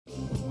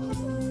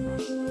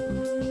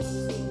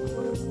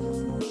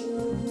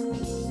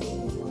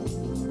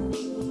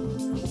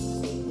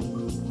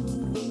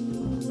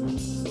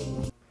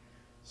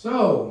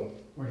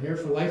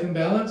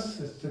Imbalance.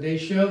 It's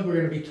today's show. We're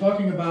going to be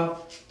talking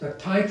about the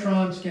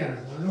Tytron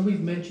scanner. I know we've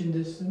mentioned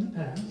this in the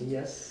past.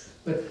 Yes.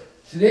 But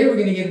today we're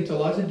going to get into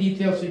lots of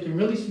details so you can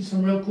really see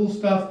some real cool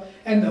stuff.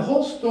 And the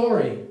whole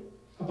story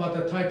about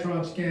the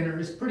Tytron scanner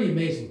is pretty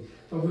amazing.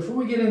 But before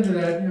we get into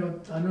that,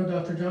 I know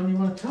Dr. John, you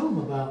want to tell them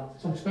about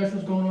some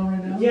specials going on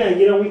right now?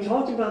 Yeah, we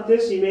talked about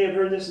this. You may have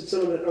heard this in some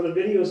of the other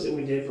videos that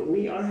we did, but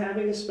we are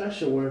having a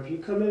special where if you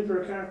come in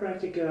for a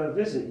chiropractic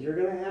visit, you're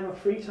going to have a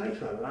free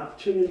Tytron, an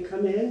opportunity to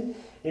come in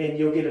and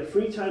you'll get a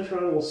free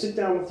Tytron. We'll sit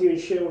down with you and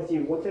share with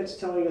you what that's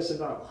telling us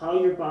about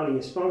how your body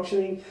is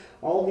functioning,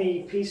 all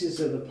the pieces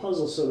of the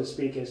puzzle, so to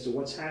speak, as to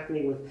what's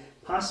happening with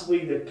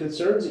possibly the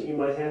concerns that you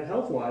might have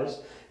health-wise,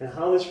 and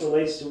how this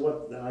relates to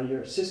what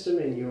your system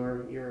and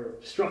your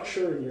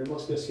structure and your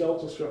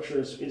musculoskeletal structure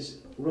is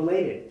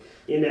related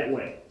in that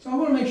way. So I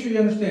want to make sure you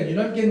understand,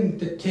 you're not getting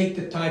to take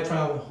the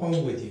Tytron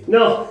home with you.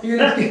 No. You're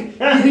going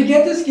to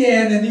get the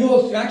scan and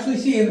you'll actually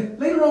see, and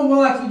later on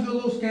we'll actually do a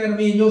little scan of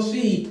me and you'll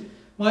see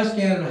my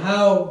scan and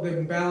how the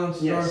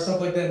imbalances are, stuff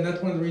like that, and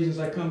that's one of the reasons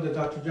I come to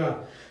Dr.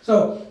 John.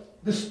 So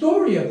the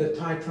story of the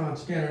Tytron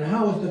scanner and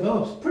how it was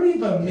developed is a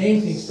pretty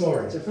amazing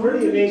story. It's a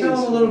pretty amazing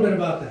Tell them a little bit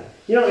about that.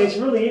 It's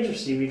really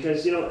interesting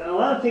because, a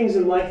lot of things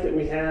in life that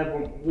we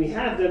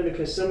have them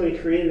because somebody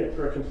created it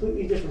for a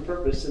completely different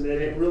purpose and then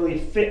it really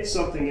fits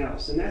something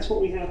else. And that's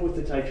what we have with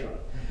the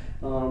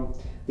Tytron.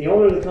 The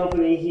owner of the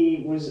company,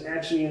 he was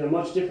actually in a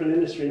much different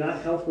industry,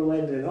 not health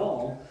related at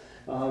all.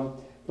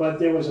 But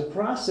there was a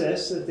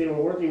process that they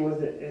were working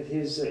with in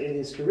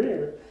his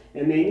career,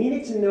 and they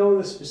needed to know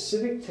the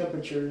specific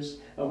temperatures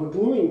of a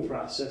gluing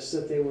process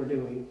that they were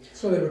doing.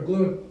 So they were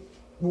gluing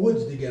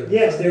woods together.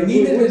 Yes, they were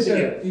gluing woods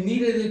together. You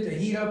needed it to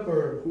heat up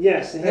or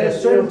yes, at a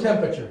certain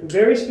temperature.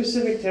 Very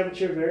specific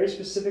temperature, very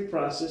specific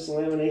process,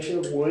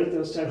 lamination of wood,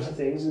 those types of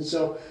things. And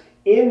so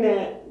in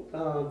that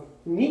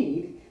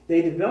need,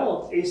 they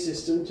developed a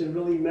system to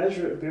really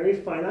measure it very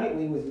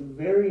finitely with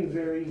very,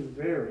 very,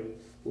 very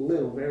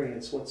little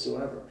variance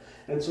whatsoever.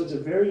 And so it's a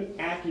very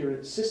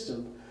accurate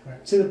system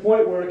to the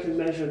point where it can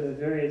measure the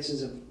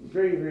variances of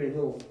very, very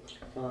little.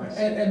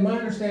 And my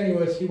understanding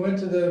was he went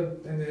to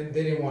them and then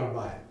they didn't want to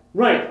buy it.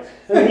 Right.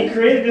 And he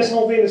created this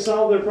whole thing to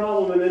solve their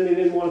problem and then they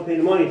didn't want to pay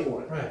the money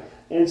for it. Right.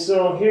 And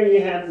so here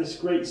you have this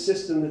great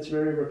system that's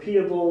very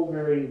repeatable,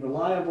 very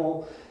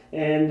reliable.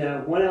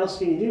 And what else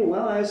can you do?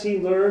 Well, as he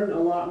learned a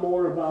lot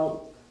more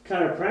about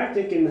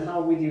chiropractic and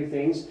how we do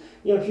things,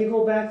 if you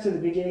go back to the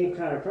beginning of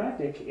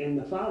chiropractic and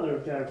the father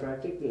of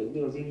chiropractic,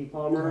 D.D.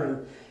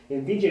 Palmer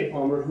and B.J.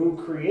 Palmer,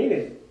 who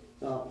created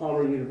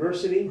Palmer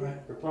University,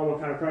 or Palmer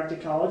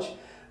Chiropractic College,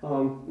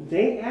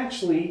 they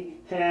actually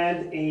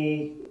had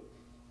a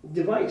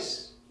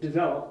device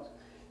developed,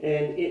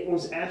 and it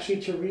was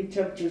actually to read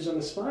temperatures on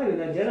the spine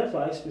and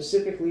identify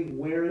specifically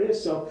where it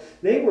is. So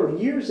they were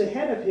years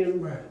ahead of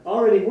him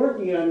already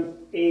working on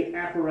an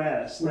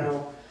apparatus.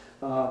 Now,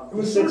 it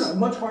was sort of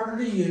much harder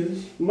to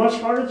use.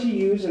 Much harder to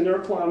use, a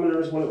neurokilometer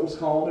is what it was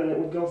called, and it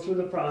would go through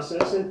the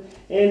process. And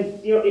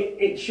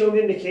it showed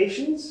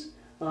indications,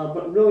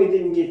 but really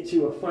didn't get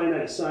to a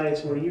finite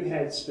science where you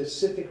had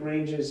specific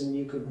ranges and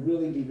you could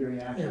really be very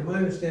accurate. Yeah, my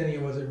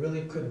understanding was it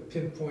really couldn't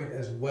pinpoint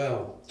as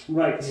well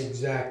the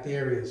exact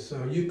areas.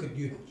 So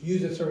you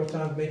use it several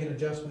times, make an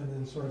adjustment,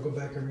 and sort of go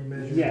back and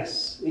remeasure.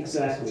 Yes,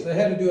 exactly. So they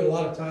had to do it a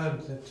lot of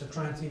times to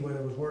try and see whether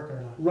it was working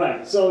or not.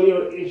 Right. So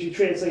if you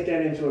translate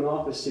that into an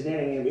office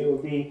today, it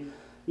would be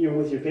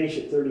with your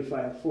patient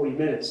 35, 40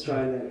 minutes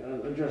trying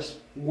to address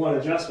one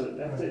adjustment.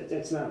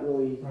 That's not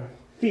really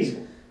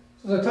feasible.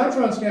 So the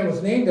Tytron scan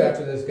was named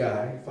after this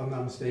guy, if I'm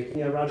not mistaken.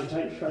 Yeah, Roger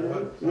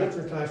Tytron.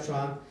 Roger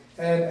Tytron.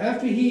 And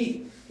after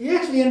he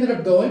actually ended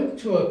up going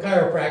to a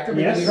chiropractor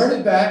because he hurt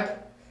his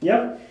back.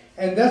 Yep.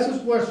 And that's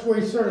where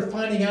he started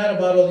finding out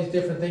about all these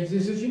different things. He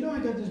says, I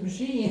got this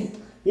machine.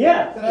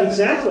 Yeah,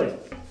 exactly.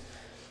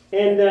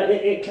 And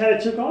it kind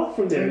of took off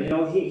from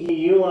there. He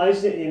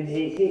utilized it, and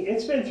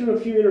it's been through a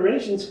few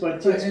iterations,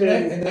 but it's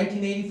been... In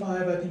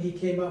 1985, I think he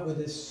came up with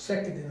his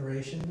second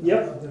iteration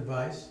of the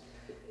device.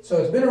 So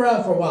it's been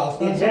around for a while.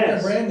 It's not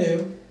something brand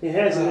new. It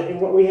has.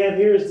 And what we have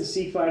here is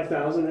the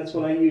C5000. That's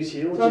what I use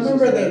here. So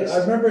I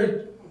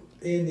remember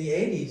in the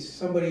 80s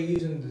somebody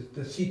using the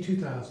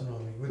C2000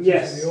 on me, which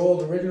is the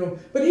old original.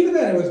 But even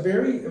then,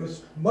 it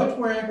was much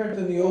more accurate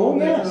than the old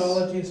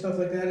methodology and stuff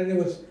like that, and it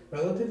was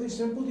relatively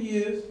simple to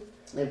use.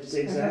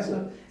 Exactly.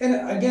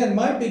 And again,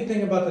 my big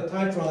thing about the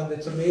Tytron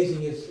that's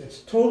amazing is it's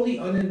totally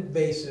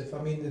uninvasive.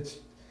 I mean,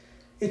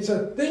 it's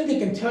a thing that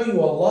can tell you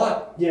a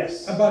lot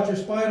about your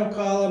spinal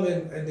column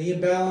and the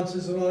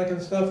imbalances and all that kind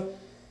of stuff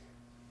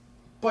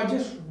by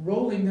just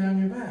rolling down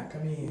your back. I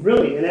mean,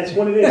 really, and that's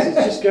what it is.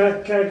 It's just kind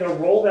of going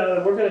to roll down,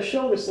 and we're going to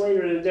show this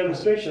later in a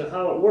demonstration of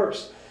how it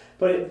works.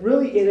 But it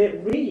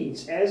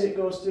reads as it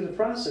goes through the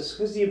process,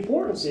 because the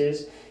importance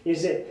is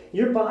that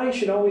your body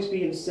should always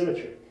be in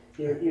symmetry.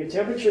 Your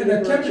temperature. And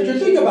the temperature,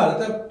 think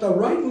about it, the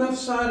right and left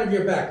side of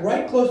your back,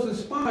 right close to the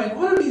spine,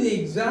 ought to be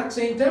the exact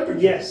same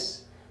temperature. Yes.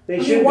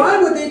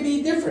 Why would they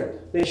be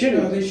different? They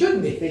shouldn't. No, they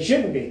shouldn't be. They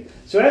shouldn't be.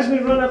 So as we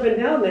run up and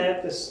down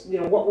that,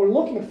 what we're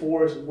looking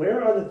for is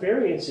where are the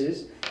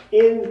variances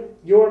in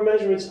your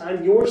measurements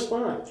on your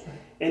spine.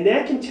 And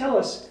that can tell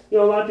us, a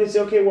lot of people say,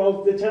 okay,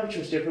 well, the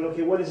temperature's different.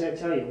 Okay, what does that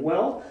tell you?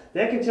 Well,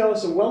 that can tell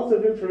us a wealth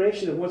of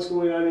information of what's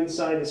going on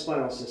inside the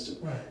spinal system.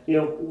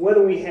 Right.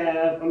 Whether we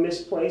have a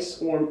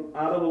misplaced or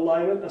out of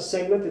alignment, a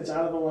segment that's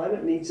out of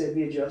alignment needs to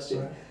be adjusted.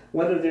 Right.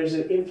 Whether there's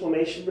an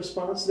inflammation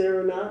response there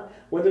or not,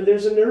 whether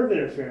there's a nerve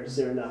interference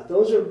there or not.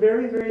 Those are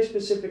very, very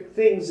specific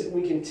things that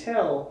we can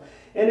tell.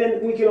 And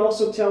then we can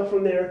also tell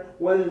from there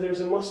whether there's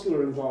a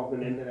muscular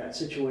involvement into that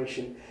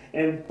situation.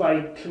 And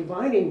by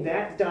combining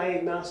that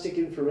diagnostic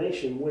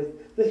information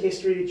with the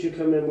history that you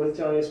come in with,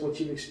 telling us what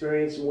you've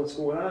experienced and what's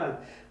going on,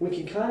 we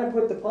can kind of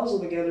put the puzzle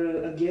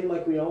together again,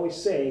 like we always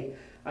say,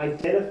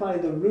 identify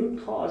the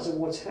root cause of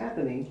what's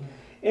happening.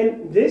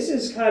 And this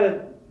is kind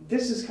of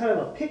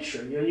a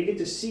picture. You get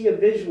to see a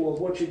visual of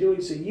what you're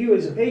doing, so you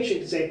as a patient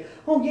can say,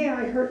 oh yeah,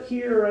 I hurt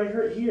here or I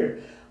hurt here.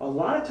 A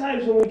lot of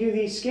times when we do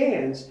these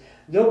scans,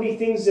 there'll be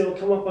things that'll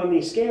come up on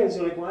these scans,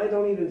 you're like, well, I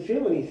don't even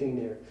feel anything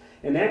there.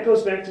 And that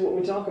goes back to what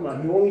we talk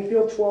about. You only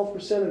feel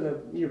 12%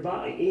 of your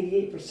body,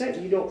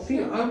 88% you don't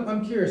feel. Yeah,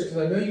 I'm curious, because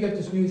I know you got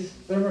this new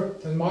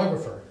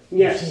thermographer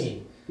yes.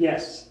 machine.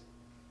 Yes.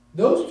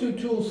 Those two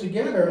tools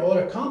together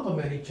ought to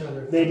complement each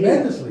other they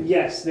tremendously. Do.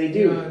 Yes, they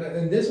do.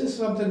 And this is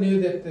something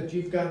new that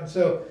you've gotten.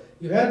 So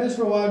you've had this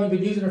for a while, and you've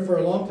been using it for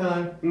a long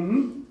time.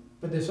 Mm-hmm.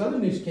 But this other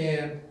new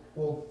scan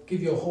will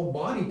give you a whole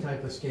body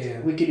type of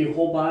scan. We can do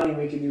whole body,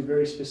 we can do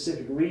very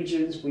specific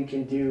regions, we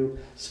can do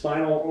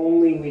spinal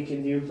only, we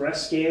can do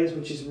breast scans,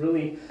 which is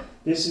really,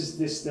 we're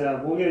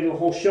going to do a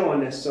whole show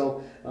on this,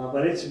 so,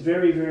 but it's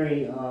very,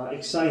 very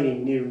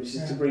exciting news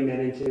to bring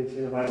that into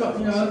the vital.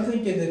 So, I'm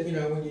thinking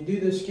that, when you do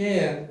this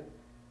scan,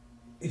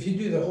 if you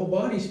do the whole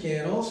body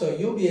scan also,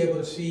 you'll be able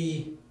to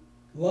see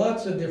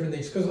lots of different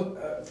things.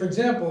 Because, for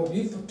example,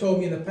 you've told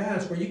me in the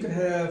past where you could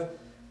have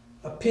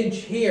a pinch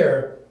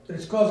here, but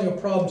it's causing a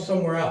problem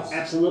somewhere else.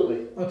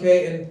 Absolutely.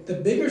 Okay, and the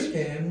bigger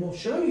scan will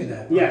show you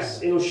that.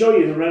 Yes, it'll show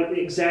you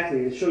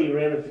it'll show you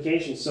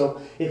ramifications. So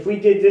if we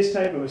did this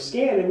type of a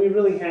scan and we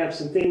really have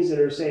some things that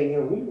are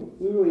saying,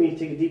 we really need to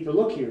take a deeper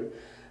look here,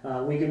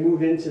 we can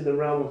move into the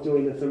realm of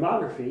doing the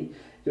thermography,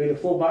 doing the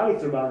full body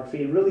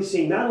thermography, and really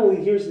seeing not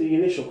only here's the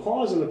initial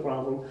cause of the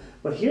problem,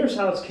 but here's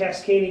how it's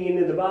cascading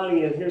into the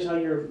body, and here's how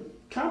you're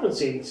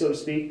compensating, so to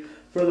speak,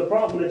 for the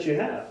problem that you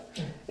have.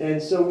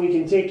 And so we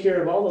can take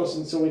care of all those,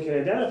 and so we can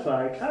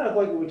identify, kind of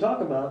like what we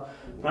talk about,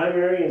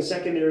 primary and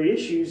secondary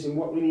issues and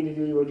what we need to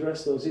do to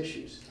address those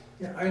issues.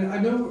 Yeah, I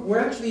know we're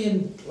actually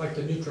in like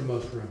the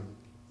Nutrimost room.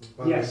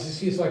 Yes. You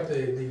see, it's like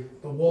the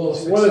wall of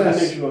success. One of the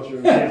Nutrimost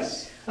rooms,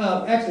 yes.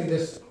 Actually,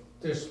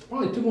 there's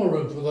probably 2 more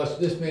rooms with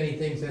this many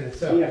things in it.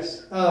 So,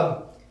 yes.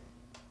 A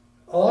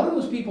lot of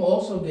those people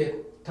also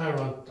get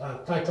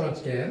Tytron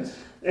scans.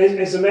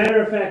 As a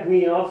matter of fact,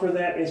 we offer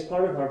that as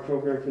part of our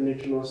program for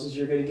Nutrimost.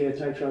 You're going to get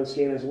a Tytron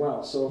scan as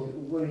well. So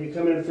whether you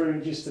come in for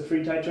just the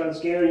free Tytron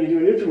scan or you do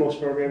a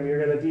Nutrimost program,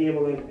 you're going to be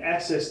able to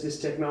access this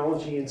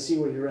technology and see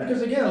where you're at.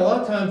 Because again, a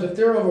lot of times if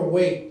they're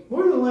overweight,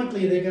 more than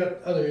likely they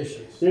got other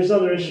issues. There's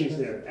other issues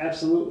there,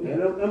 absolutely.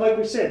 Yeah. And like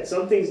we said,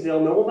 some things they'll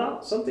know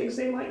about, some things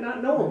they might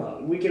not know about.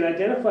 And we can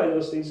identify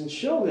those things and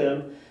show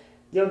them,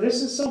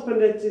 this is something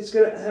that is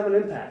going to have an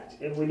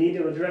impact, and we need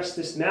to address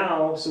this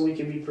now so we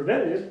can be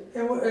preventative.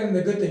 And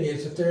the good thing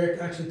is, if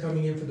they're actually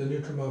coming in for the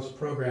Nutrimost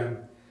program,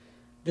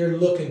 they're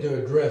looking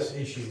to address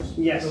issues.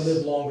 Yes. To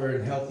live longer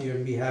and healthier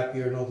and be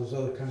happier and all those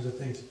other kinds of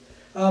things.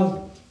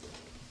 Tell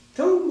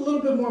them a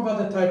little bit more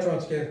about the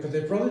Tytron scan, because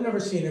they've probably never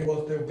seen it.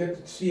 Well, they'll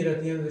get to see it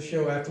at the end of the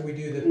show after we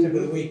do the tip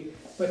of the week.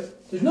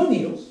 But there's no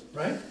needles,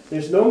 right?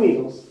 There's no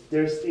needles.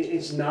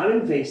 It's not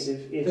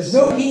invasive. There's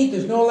no heat.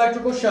 There's no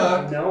electrical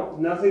shock. No,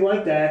 nothing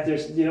like that.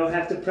 You don't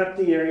have to prep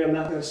the area. I'm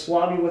not going to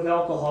swab you with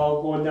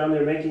alcohol, going down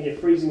there making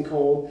it freezing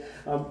cold.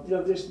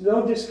 There's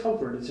no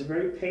discomfort. It's a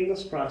very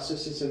painless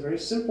process. It's a very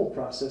simple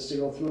process to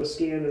go through a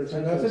scan or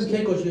so nothing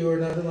tickles you or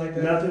nothing like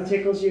that. Nothing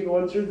tickles you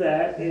going through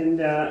that, and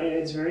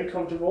it's very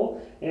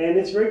comfortable and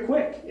it's very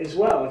quick as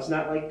well. It's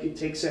not like it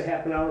takes a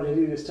half an hour to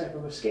do this type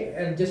of a scan.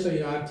 And just so you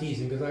know, I'm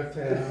teasing because I've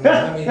had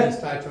how many of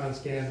these Tytron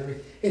scans. I mean,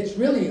 it's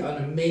really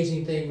an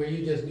amazing thing where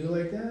you just do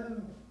like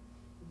that.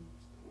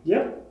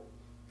 Yep.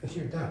 Because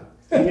you're done.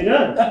 And you're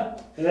done.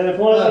 And then I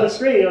pull it on the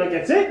screen, you're like,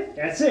 that's it?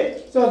 That's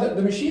it. So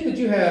the machine that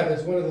you have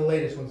is one of the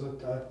latest ones,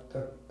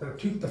 the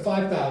 5000.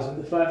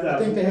 The 5000. I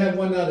think they have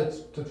one now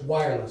that's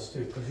wireless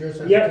too, because yours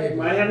has a yep,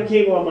 cable. I have a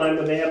cable on mine,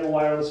 but they have a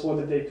wireless one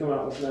that they've come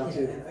out with now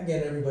too.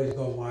 Again, everybody's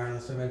going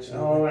wireless eventually.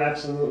 Oh,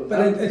 absolutely.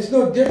 But it's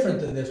no different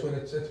than this one.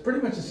 It's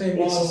pretty much the same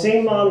model. It's the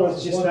same model,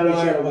 it's just not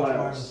wire,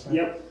 wireless. Right?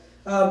 Yep.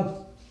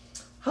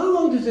 How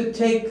long does it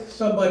take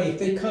somebody, if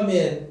they come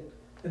in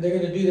and they're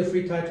going to do the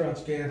free Tytron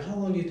scan, how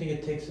long do you think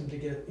it takes them to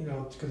get,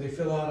 because they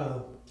fill out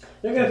a...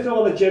 They're going to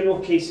fill out a general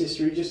case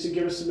history just to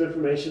give us some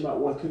information about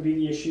what could be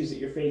the issues that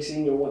you're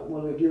facing or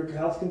what are your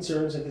health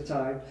concerns at the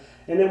time.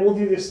 And then we'll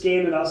do the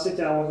scan and I'll sit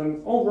down with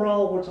them.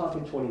 Overall, we're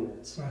talking 20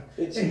 minutes. Right.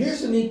 And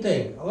here's the neat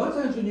thing. A lot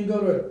of times when you go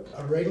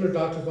to a regular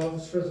doctor's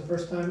office for the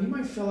first time, you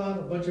might fill out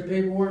a bunch of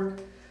paperwork.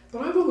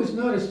 But I've always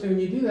noticed that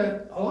when you do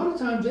that, a lot of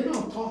times they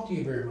don't talk to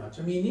you very much.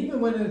 I mean, even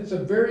when it's a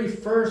very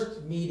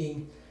first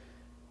meeting,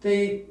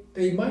 they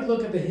might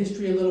look at the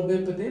history a little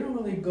bit, but they don't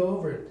really go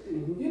over it.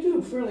 Mm-hmm. You do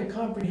a fairly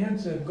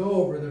comprehensive go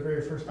over the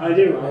very first I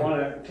meeting. do. I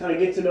want to kind of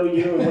get to know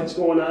you and what's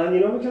going on,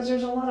 because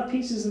there's a lot of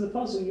pieces of the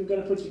puzzle you've got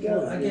to put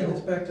together. Well, again,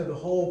 it's back to the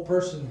whole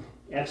person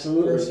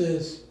Absolutely.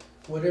 versus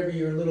whatever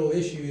your little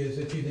issue is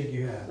that you think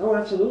you have. Oh,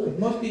 absolutely.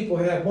 Most people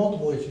have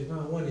multiple issues,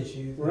 not one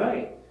issue.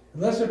 Right.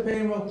 Unless they're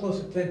paying real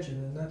close attention,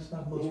 and that's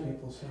not most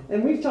people. So.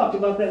 And we've talked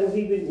about that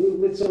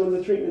with some of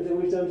the treatment that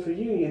we've done for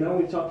you.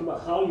 We've talked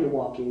about how you're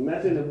walking,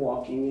 method of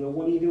walking.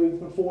 What are you doing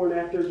before and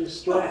after to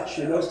stretch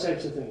and those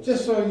types of things.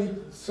 Just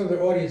so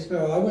the audience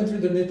know, I went through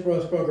the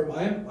Nitros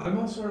program. I'm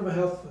a sort of a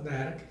health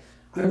fanatic.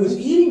 I was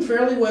eating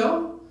fairly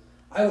well.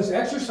 I was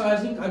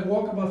exercising. I'd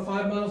walk about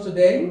 5 miles a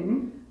day.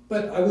 Mm-hmm.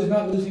 But I was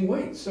not losing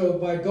weight. So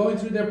by going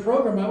through their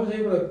program, I was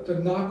able to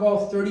knock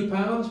off 30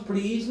 pounds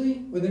pretty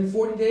easily within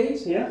 40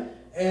 days. Yeah.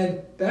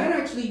 And that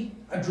actually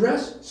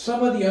addressed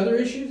some of the other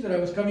issues that I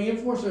was coming in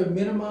for, so it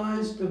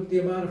minimized the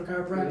amount of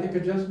chiropractic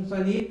adjustments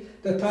I need.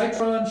 The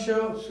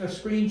Tytron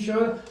screen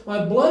showed,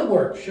 my blood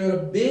work showed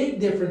a big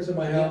difference in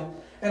my health.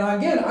 And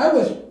again, I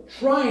was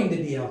trying to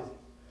be healthy.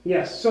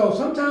 Yes. So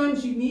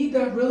sometimes you need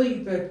that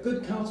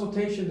good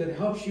consultation that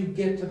helps you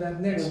get to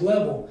that next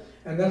level.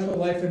 And that's what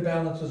Life in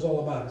Balance is all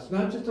about. It's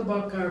not just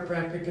about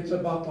chiropractic, it's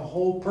about the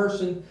whole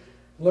person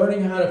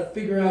learning how to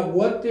figure out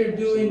what they're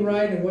doing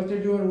right and what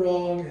they're doing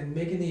wrong and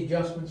making the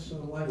adjustments so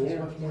life is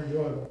much more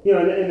enjoyable.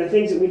 And the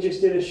things that we just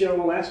did a show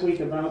last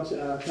week about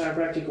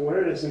chiropractic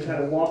awareness and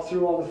kind of walk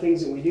through all the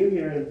things that we do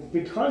here. And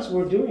because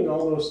we're doing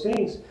all those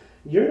things,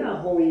 you're now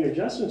holding your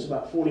adjustments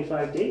about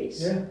 45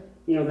 days.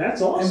 Yeah.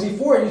 That's awesome. And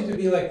before it used to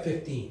be like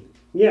 15.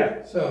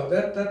 Yeah. So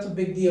that's a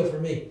big deal for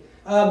me.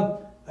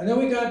 I know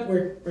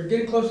we're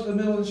getting close to the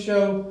middle of the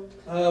show.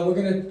 We're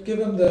going to give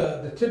them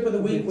the tip of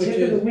the week,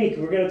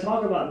 We're going to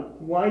talk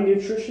about why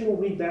nutritional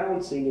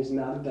rebalancing is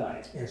not a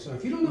diet. Yeah, so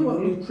if you don't know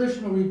what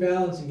nutritional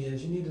rebalancing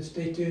is, you need to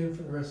stay tuned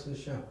for the rest of the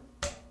show.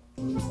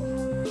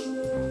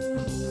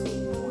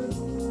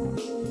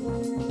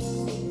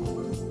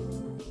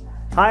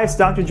 Hi, it's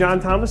Dr.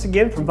 John Thomas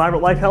again from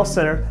Vibrant Life Health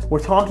Center. We're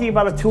talking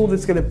about a tool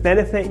that's going to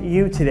benefit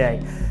you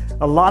today.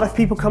 A lot of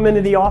people come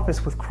into the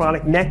office with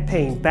chronic neck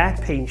pain,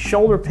 back pain,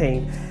 shoulder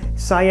pain,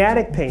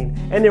 sciatic pain,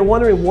 and they're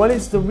wondering what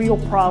is the real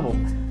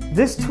problem.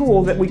 This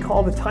tool that we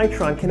call the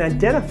Tytron can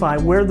identify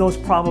where those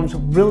problems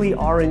really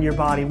are in your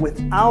body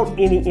without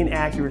any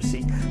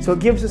inaccuracy. So it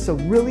gives us a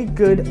really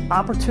good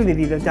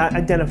opportunity to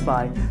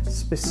identify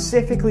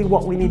specifically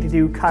what we need to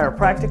do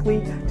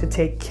chiropractically to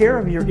take care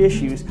of your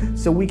issues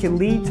so we can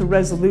lead to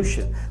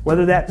resolution,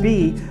 whether that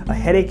be a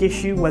headache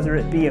issue, whether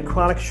it be a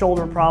chronic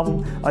shoulder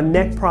problem, a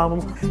neck problem.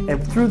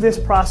 And through this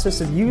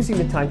process of using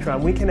the Tytron,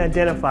 we can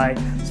identify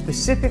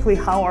specifically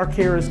how our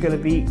care is going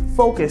to be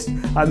focused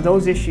on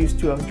those issues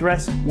to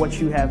address what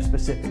you have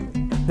specifically.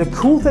 The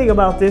cool thing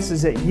about this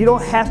is that you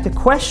don't have to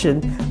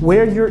question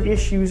where your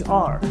issues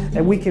are.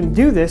 And we can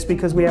do this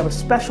because we have a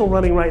special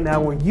running right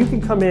now where you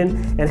can come in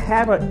and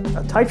have a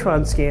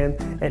Tytron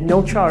scan at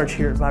no charge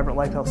here at Vibrant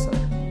Life Health Center.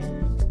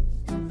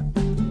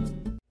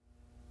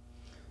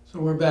 So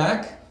we're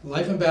back.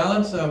 Life in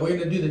Balance. We're going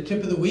to do the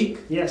tip of the week.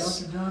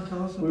 Yes. Dr. John,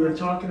 tell us about We were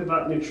talking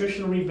about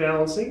nutritional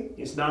rebalancing.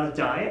 It's not a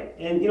diet.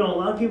 And a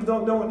lot of people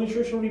don't know what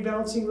nutritional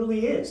rebalancing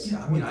really is.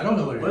 Yeah, I don't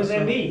know what it is. What does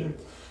that mean?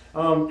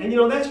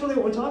 And that's really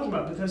what we're talking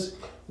about, because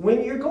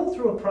when you go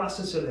through a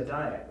process of a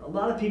diet, a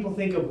lot of people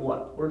think of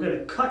what? We're going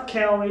to cut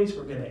calories,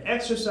 we're going to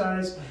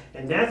exercise,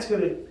 and that's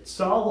going to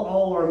solve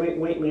all our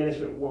weight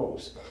management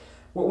woes.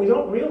 What we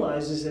don't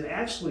realize is that it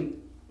actually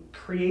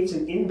creates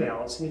an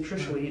imbalance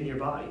nutritionally in your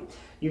body.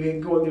 You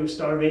can go into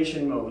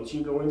starvation modes.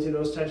 You go into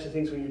those types of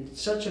things when you're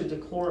such a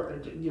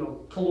caloric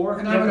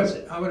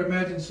deficit. I would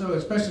imagine so,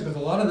 especially because a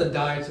lot of the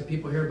diets that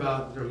people hear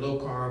about, they're low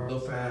carb, low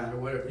fat, or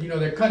whatever.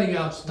 They're cutting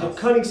out stuff. They're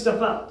cutting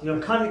stuff out.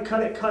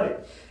 Cut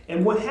it.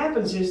 And what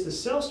happens is the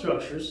cell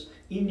structures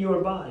in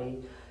your body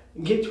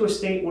get to a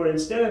state where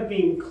instead of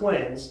being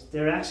cleansed,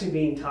 they're actually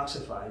being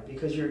toxified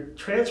because you're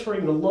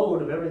transferring the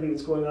load of everything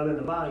that's going on in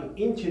the body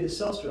into the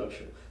cell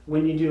structure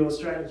when you do those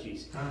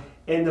strategies.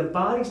 And the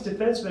body's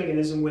defense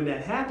mechanism when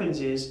that happens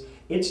is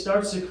it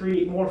starts to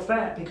create more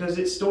fat because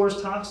it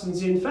stores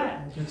toxins in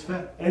fat. It's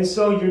fat. And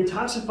so you're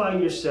toxifying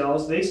your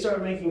cells, they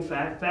start making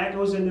fat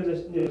goes into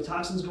the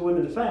toxins go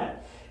into the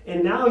fat.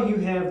 And now you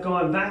have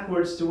gone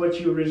backwards to what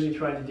you originally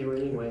tried to do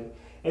anyway.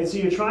 And so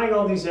you're trying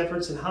all these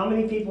efforts, and how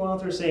many people out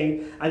there are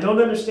saying, I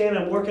don't understand,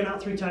 I'm working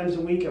out 3 times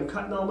a week, I'm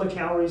cutting all my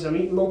calories, I'm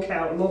eating low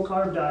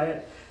carb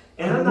diet,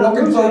 and I'm not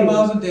walking losing 5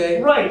 miles a day.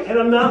 Right, and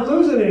I'm not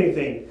losing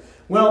anything.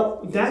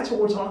 Well, that's what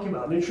we're talking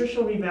about.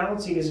 Nutritional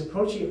rebalancing is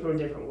approaching it from a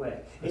different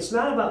way. It's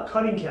not about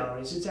cutting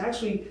calories, it's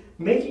actually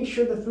making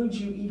sure the foods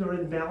you eat are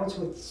in balance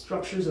with the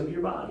structures of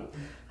your body.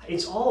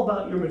 It's all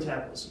about your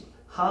metabolism,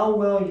 how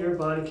well your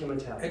body can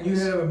metabolize. And you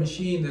have a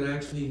machine that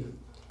actually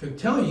can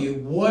tell you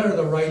what are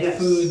the right Yes.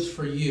 foods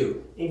for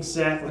you.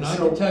 Exactly. And I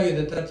can tell you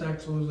that that's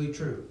absolutely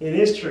true. It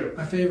is true.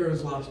 My favorite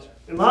is lobster.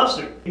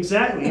 Lobster,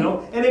 exactly.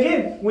 And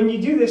again, when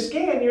you do the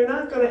scan, you're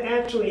not going to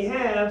actually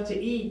have to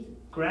eat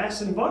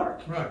grass and bark.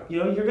 Right.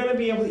 You're going to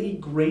be able to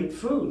eat great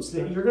foods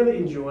that you're going to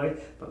enjoy,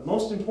 but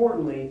most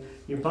importantly,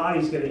 your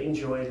body's going to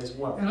enjoy it as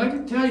well. And I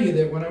can tell you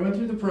that when I went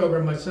through the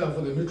program myself,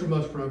 with the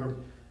NutriMust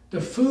program, the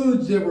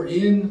foods that were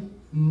in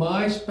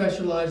my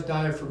specialized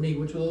diet for me,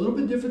 which was a little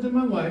bit different than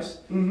my wife's,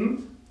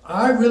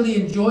 I really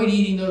enjoyed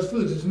eating those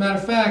foods. As a matter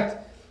of fact,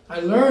 I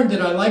learned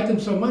that I liked them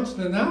so much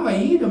that now I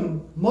eat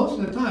them most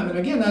of the time. And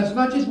again, that's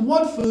not just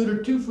one food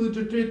or two foods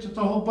or three, it's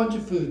a whole bunch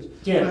of foods.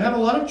 Yeah. I have a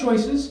lot of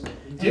choices,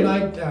 and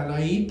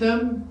I eat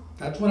them.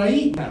 That's what I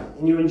eat now.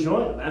 And you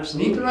enjoy them, I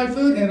absolutely. eat the right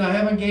food, and I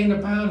haven't gained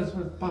a pound. It's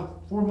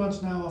about 4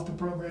 months now off the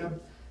program.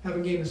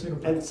 Haven't gained a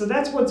single pound. And so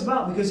that's what it's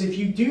about, because if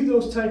you do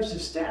those types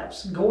of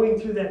steps, going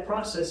through that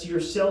process, your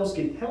cells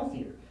get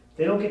healthier.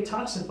 They don't get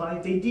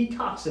toxified, they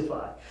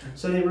detoxify.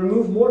 So they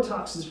remove more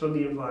toxins from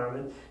the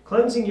environment,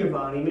 cleansing your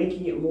body,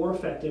 making it more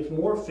effective,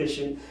 more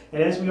efficient,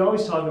 and as we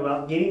always talk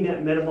about, getting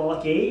that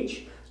metabolic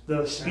age,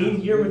 the speed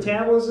of your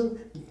metabolism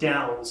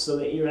down, so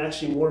that you're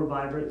actually more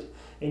vibrant,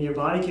 and your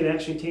body can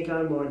actually take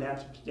on more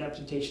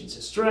adaptations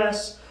to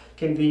stress,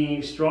 can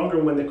be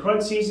stronger when the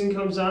crud season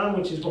comes on,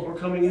 which is what we're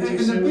coming into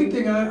soon. And the big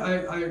thing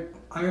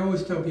I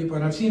always tell people,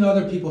 and I've seen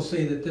other people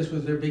say that this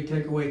was their big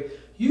takeaway,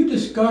 you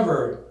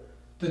discover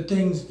the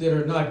things that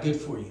are not good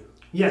for you.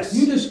 Yes.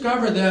 You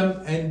discover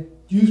them, and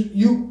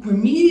you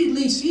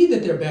immediately see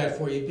that they're bad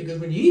for you, because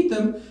when you eat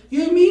them,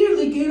 you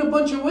immediately gain a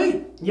bunch of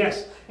weight.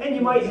 Yes, and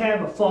you might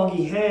have a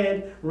foggy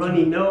head,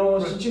 runny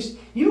nose. Right.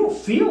 You don't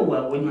feel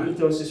well when you eat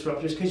those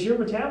disruptors, because your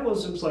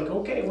metabolism's like,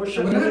 okay, we're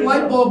shutting When that it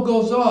light down. bulb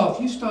goes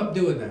off, you stop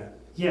doing that.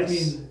 Yes. I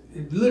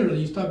mean, literally,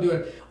 you stop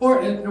doing it.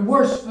 Or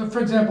worse, for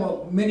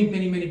example, many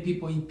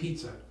people eat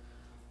pizza.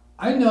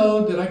 I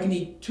know that I can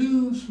eat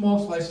 2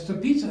 small slices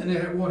of pizza and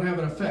it won't have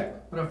an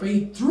effect. But if I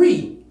eat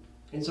 3,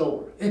 It's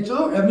over. it's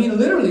over. I mean,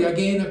 literally, I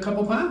gain a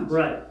couple pounds.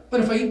 Right.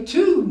 But if I eat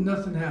 2,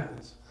 nothing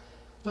happens.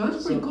 So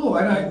that's pretty cool.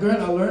 And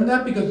I learned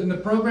that because in the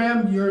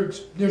program,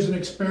 there's an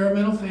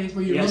experimental phase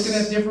where you're looking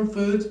at different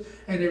foods,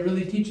 and it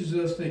really teaches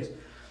you those things.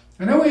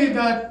 I know we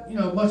got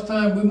much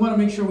time. We want to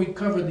make sure we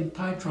cover the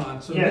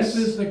Tytron. So this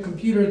is the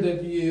computer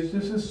that you use.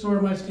 This is sort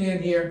of my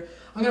stand here.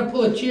 I'm going to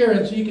pull a chair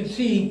in so you can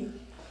see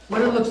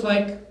what it looks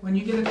like when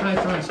you get a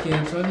Tytron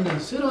scan. So I'm going to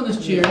sit on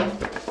this chair,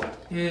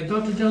 and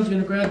Dr. John's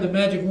going to grab the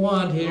magic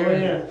wand here. Oh,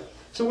 yeah.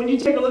 So when you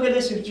take a look at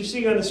this, what you're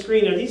seeing on the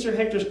screen, these are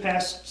Hector's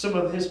some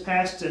of his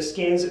past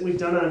scans that we've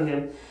done on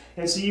him.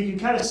 And so you can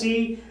kind of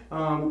see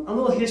a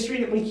little history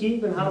that we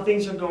keep and how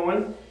things are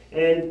going.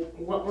 And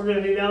what we're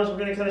going to do now is we're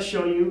going to kind of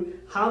show you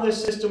how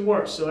this system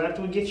works. So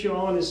after we get you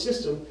all in this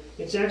system,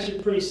 it's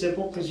actually pretty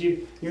simple, because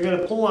you're going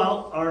to pull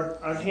out our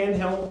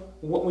handheld,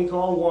 what we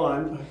call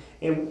wand.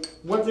 And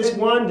what this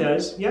wand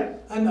does,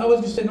 And I was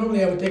going to say,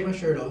 normally I would take my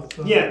shirt off.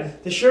 So. Yeah,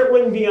 the shirt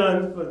wouldn't be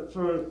on, but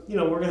we're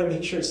going to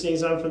make sure it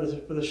stays on for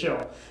the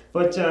show.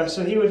 But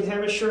so he would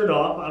have his shirt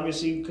off,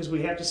 obviously, because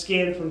we have to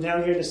scan from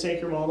down here to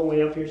sacrum all the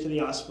way up here to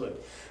the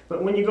occiput.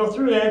 But when you go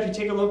through that, if you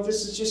take a look,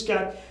 this has just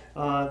got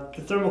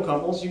the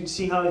thermocouples. You can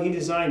see how he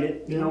designed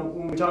it.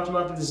 When we talked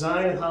about the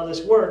design and how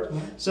this worked.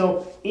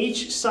 So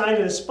each side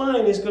of the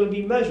spine is going to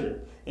be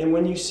measured. And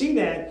when you see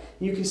that,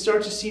 you can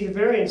start to see the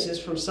variances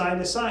from side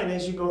to side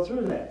as you go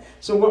through that.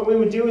 So what we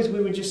would do is we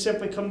would just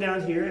simply come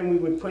down here and we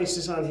would place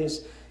this on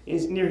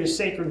near his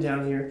sacrum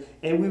down here,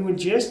 and we would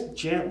just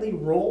gently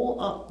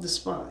roll up the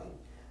spine,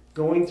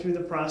 going through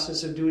the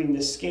process of doing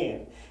this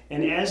scan.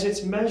 And as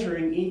it's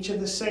measuring each of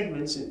the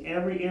segments in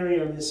every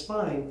area of his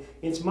spine,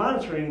 it's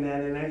monitoring that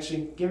and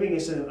actually giving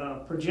us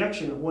a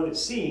projection of what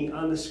it's seeing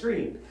on the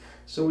screen.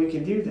 So we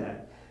can do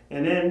that.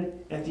 And then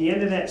at the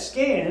end of that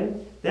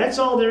scan, that's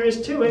all there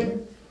is to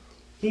it.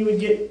 He would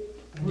get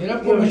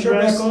up, put my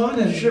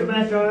shirt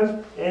back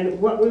on, and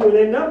what we would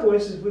end up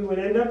with is we would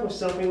end up with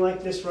something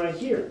like this right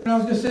here. And I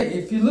was going to say,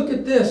 if you look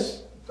at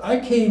this, I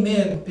came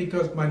in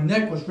because my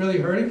neck was really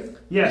hurting.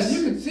 Yes. And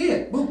you can see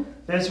it. Boop.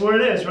 That's where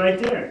it is, right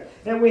there.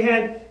 And we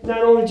had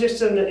not only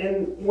just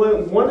in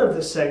one of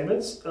the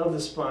segments of the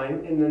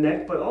spine in the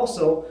neck, but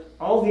also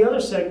all the other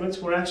segments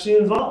were actually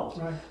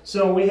involved. Right.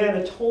 So we had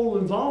a total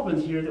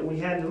involvement here that we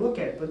had to look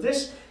at. But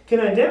this can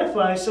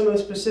identify some of the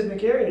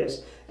specific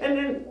areas. And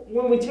then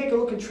when we take a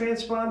look and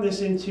transform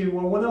this into,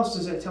 well, what else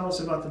does that tell us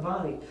about the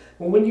body?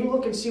 Well, when you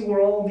look and see where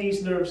all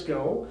these nerves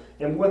go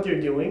and what they're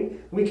doing,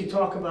 we could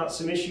talk about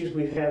some issues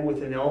we've had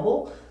with an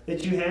elbow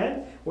that you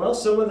had. Well,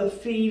 some of the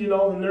feed and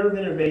all the nerve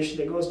innervation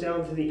that goes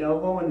down to the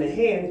elbow and the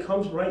hand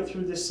comes right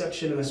through this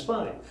section of the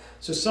spine.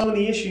 So some of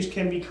the issues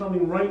can be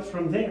coming right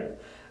from there.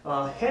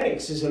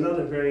 Headaches is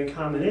another very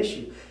common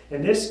issue.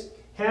 And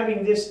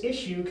having this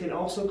issue can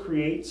also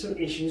create some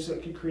issues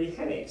that can create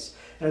headaches.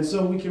 And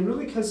so we can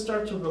really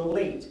start to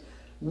relate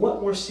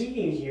what we're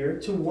seeing here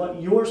to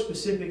what your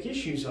specific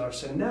issues are.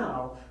 So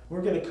now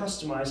we're going to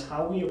customize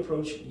how we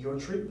approach your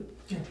treatment.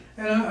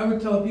 And I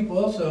would tell people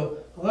also,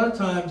 a lot of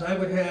times I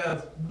would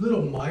have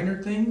little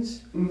minor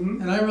things,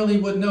 and I really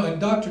wouldn't know.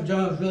 And Dr.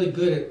 John is really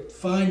good at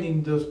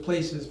finding those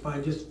places by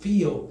just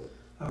feel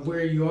of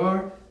where you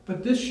are.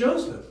 But this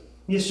shows them.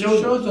 It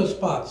shows those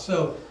spots.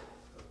 So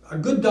a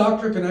good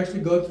doctor can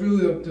actually go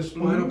through the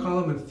spinal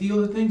column and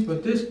feel the things,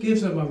 but this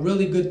gives him a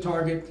really good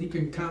target. He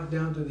can count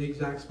down to the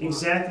exact spot.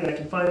 Exactly. I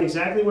can find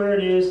exactly where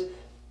it is.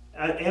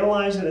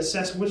 Analyze and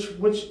assess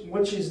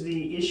which is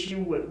the issue,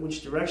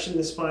 which direction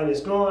the spine is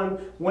gone,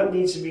 what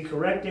needs to be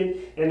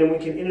corrected, and then we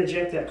can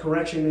interject that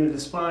correction into the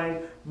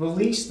spine,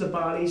 release the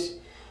body's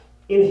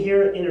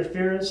inherent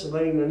interference,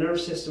 letting the nerve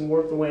system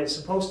work the way it's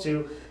supposed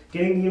to,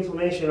 getting the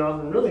inflammation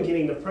off, and really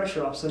getting the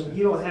pressure off so that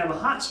you don't have a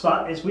hot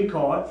spot, as we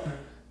call it,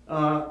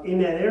 in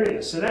that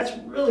area. So that's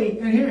really...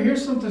 And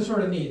here's something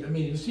sort of neat. I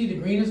mean, you see the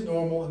green is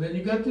normal, and then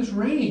you got this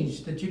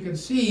range that you can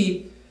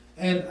see,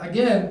 and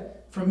again,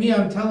 for me,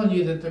 I'm telling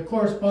you that the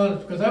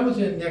correspondence, because I was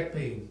in neck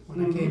pain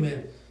when I came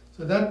in.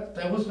 So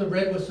that was, the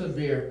red was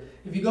severe.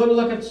 If you go to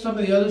look at some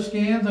of the other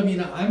scans, I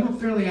mean, I'm a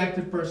fairly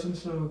active person,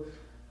 so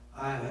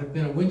I have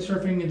been a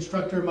windsurfing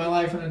instructor in my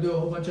life and I do a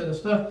whole bunch of other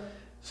stuff.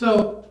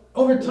 So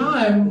over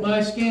time,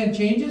 my scan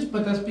changes,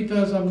 but that's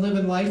because I'm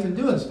living life and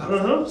doing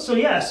stuff. So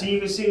yeah, so you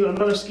can see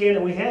another scan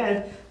that we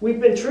had.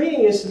 We've been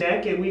treating his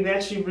neck, and we've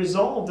actually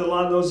resolved a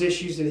lot of those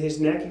issues in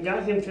his neck and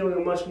got him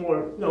feeling much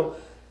more,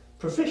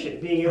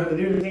 proficient, being able to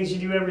do the things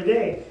you do every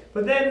day.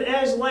 But then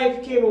as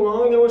life came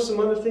along, there were some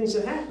other things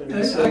that happened.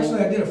 Actually,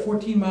 I did a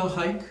 14-mile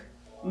hike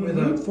with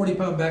a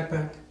 40-pound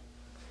backpack.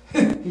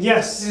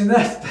 Yes. And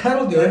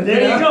that'll do it.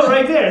 There you go,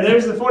 right there.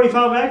 There's the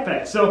 40-pound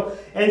backpack. So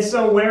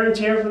wear and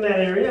tear from that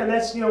area, and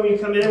that's, when you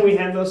come in and we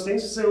have those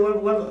things. So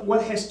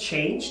what has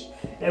changed,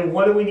 and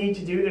what do we need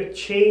to do to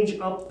change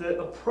up the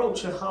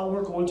approach of how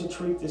we're going to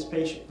treat this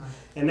patient?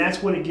 And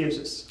that's what it gives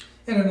us.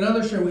 In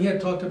another show, we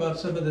had talked about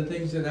some of the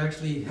things that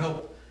actually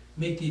help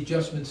make the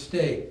adjustment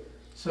stay.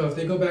 So if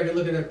they go back and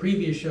look at that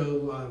previous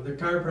show, the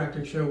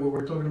chiropractic show, where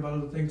we're talking about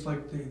other things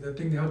like the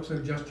thing that helps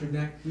adjust your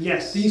neck.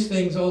 Yes. These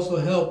things also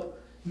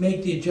help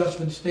make the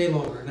adjustment stay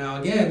longer.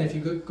 Now again, if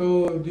you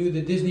go do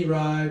the Disney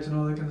rides and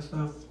all that kind of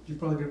stuff, you're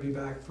probably going to be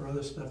back for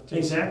other stuff too.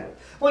 Exactly.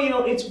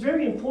 Well, it's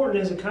very important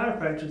as a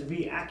chiropractor to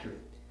be accurate.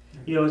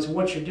 It's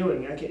what you're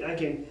doing. I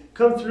can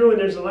come through, and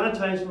there's a lot of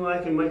times when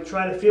I can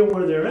try to feel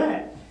where they're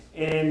at,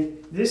 and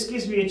this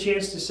gives me a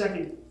chance to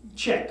second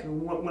check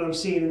what I'm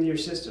seeing in your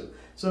system,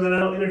 so that I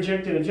don't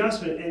interject an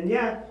adjustment.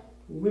 And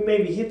we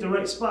maybe hit the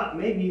right spot.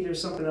 Maybe there's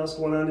something else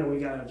going on that we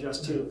got to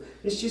adjust to.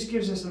 This just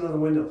gives us another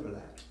window for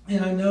that.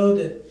 And I know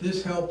that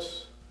this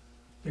helps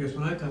because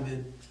when I come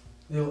in,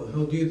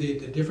 he'll do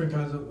the different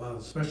kinds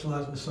of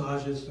specialized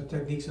massages, the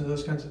techniques, and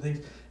those kinds of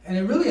things, and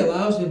it really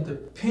allows him to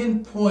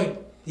pinpoint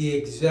the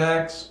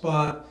exact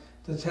spot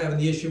that's having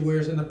the issue.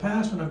 Whereas in the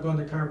past, when I've gone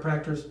to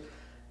chiropractors,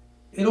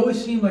 it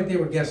always seemed like they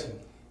were guessing.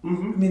 I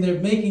mean,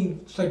 they're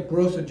making like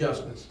gross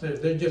adjustments.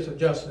 They're just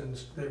adjusting.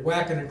 They're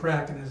whacking and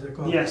cracking, as they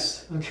call it.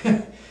 Yes.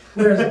 Okay.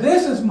 Whereas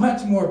this is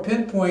much more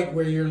pinpoint,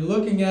 where you're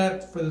looking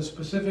at for the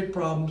specific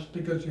problems,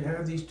 because you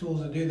have these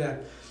tools to do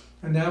that.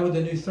 And now with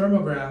the new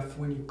thermograph,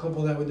 when you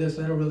couple that with this,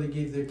 that'll really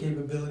give the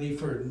capability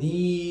for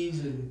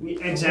knees and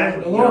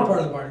the lower part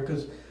of the body,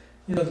 because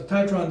the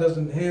Tytron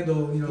doesn't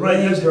handle right.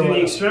 It doesn't do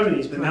the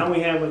extremities, but now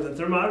we have, with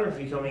the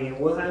thermography coming in,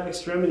 we'll have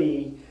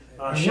extremity.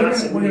 We're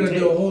going to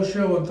do a whole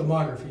show on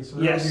thermography, so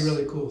that'll be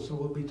really cool. So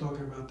we'll be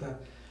talking about that.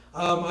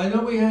 I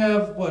know we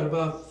have,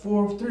 about 3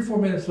 or 4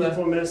 minutes left.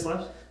 4 minutes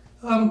left.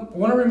 I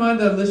want to remind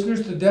the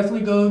listeners to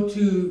definitely go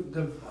to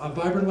the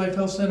Vibrant Life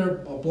Health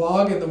Center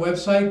blog and the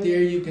website.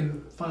 There you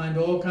can find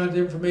all kinds of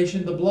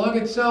information. The blog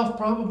itself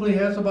probably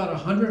has about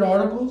 100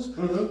 articles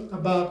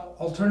about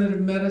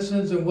alternative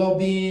medicines and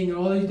well-being and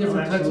all these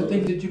different types of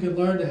things that you can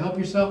learn to help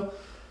yourself.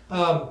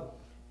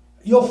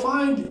 You'll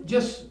find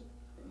just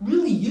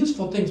really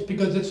useful things,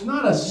 because it's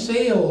not a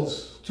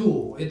sales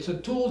tool. It's a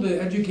tool to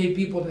educate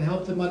people, to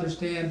help them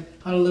understand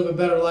how to live a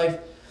better life.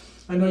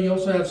 I know you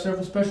also have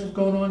several specials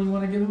going on. You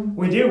want to give them?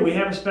 We do. We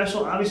have a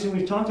special. Obviously,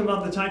 we've talked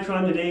about the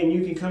Tytron today, and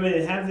you can come in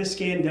and have this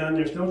scan done.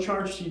 There's no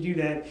charge to do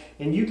that,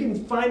 and you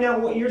can find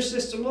out what your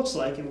system looks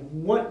like and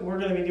what we're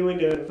going to be doing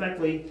to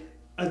effectively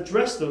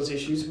address those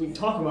issues. We can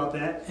talk about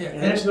that,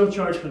 and there's no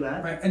charge for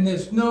that. Right, and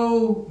there's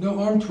no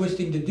arm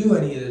twisting to do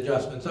any of the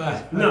adjustments.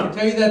 I No. can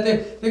tell you that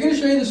they're going to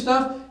show you the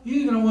stuff.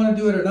 You're going to want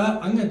to do it or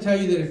not. I'm going to tell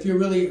you that if you're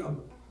really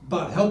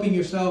about helping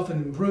yourself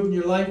and improving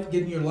your life,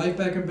 getting your life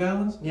back in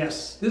balance,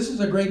 yes, this is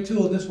a great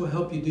tool, and this will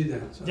help you do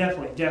that. So.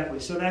 Definitely.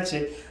 So that's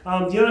it.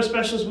 The other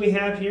specials we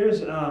have here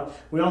is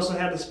we also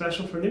have the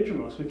special for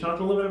Nutrimos. We've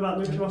talked a little bit about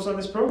Nutrimos on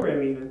this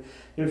program even.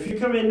 If you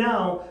come in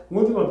now,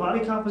 we'll do a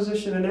body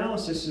composition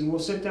analysis, and we'll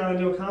sit down and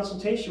do a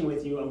consultation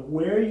with you on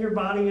where your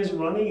body is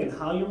running and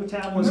how your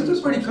metabolism is. That's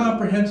a pretty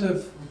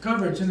comprehensive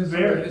coverage, and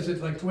is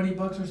it like $20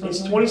 or something?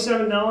 It's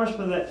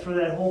 $27 for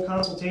that whole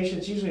consultation.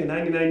 It's usually a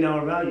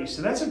 $99 value,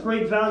 so that's a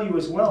great value value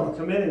as well to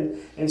come in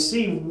and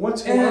see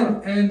what's going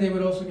on. And they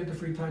would also get the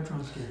free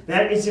Tytron scan.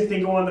 That is if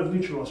they go on the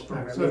Nutrilos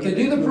program. Right. So if they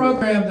do the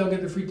program, they'll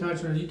get the free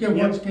Tytron. You get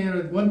one scan,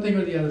 or one thing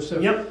or the other. So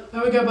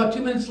now we got about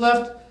 2 minutes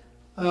left.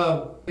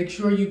 Make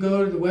sure you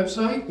go to the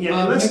website.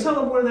 Yeah, and let's tell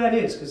them where that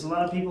is, because a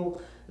lot of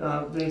people,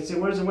 they say,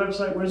 where's the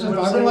website, where's the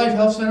website?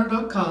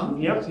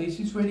 VibrantLifeHealthCenter.com. Yep. It's the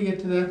easiest way to get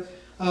to that.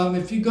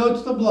 If you go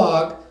to the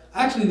blog,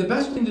 actually the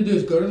best thing to do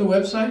is go to the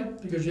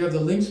website, because you have the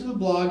links to the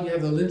blog, you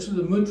have the links to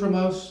the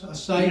Mutramos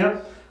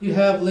site, you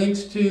have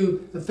links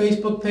to the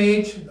Facebook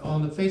page.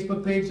 On the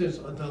Facebook page there's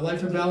the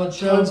Life and Balance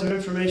show. Tons of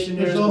information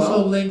there There's as well.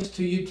 also links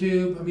to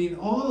YouTube. I mean,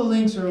 all the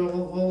links are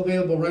all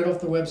available right off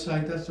the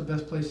website. That's the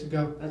best place to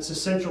go. That's the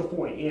central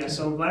point. Yeah,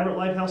 so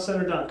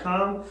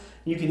VibrantLifeHealthCenter.com.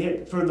 You can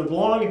hit for the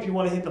blog. If you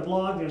want to hit the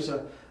blog, there's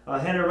a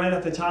header right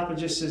at the top. It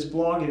just says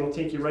blog. It'll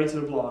take you right to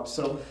the blog.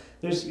 So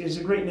there's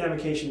a great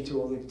navigation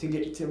tool to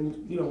get to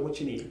what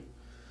you need.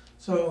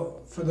 So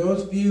for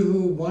those of you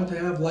who want to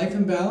have life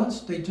and balance,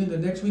 stay tuned to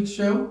next week's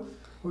show.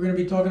 We're going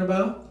to be talking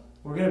about?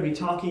 We're going to be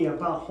talking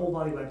about whole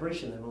body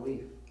vibration, I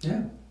believe.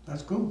 Yeah,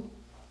 that's cool.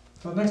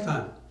 Until next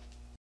time.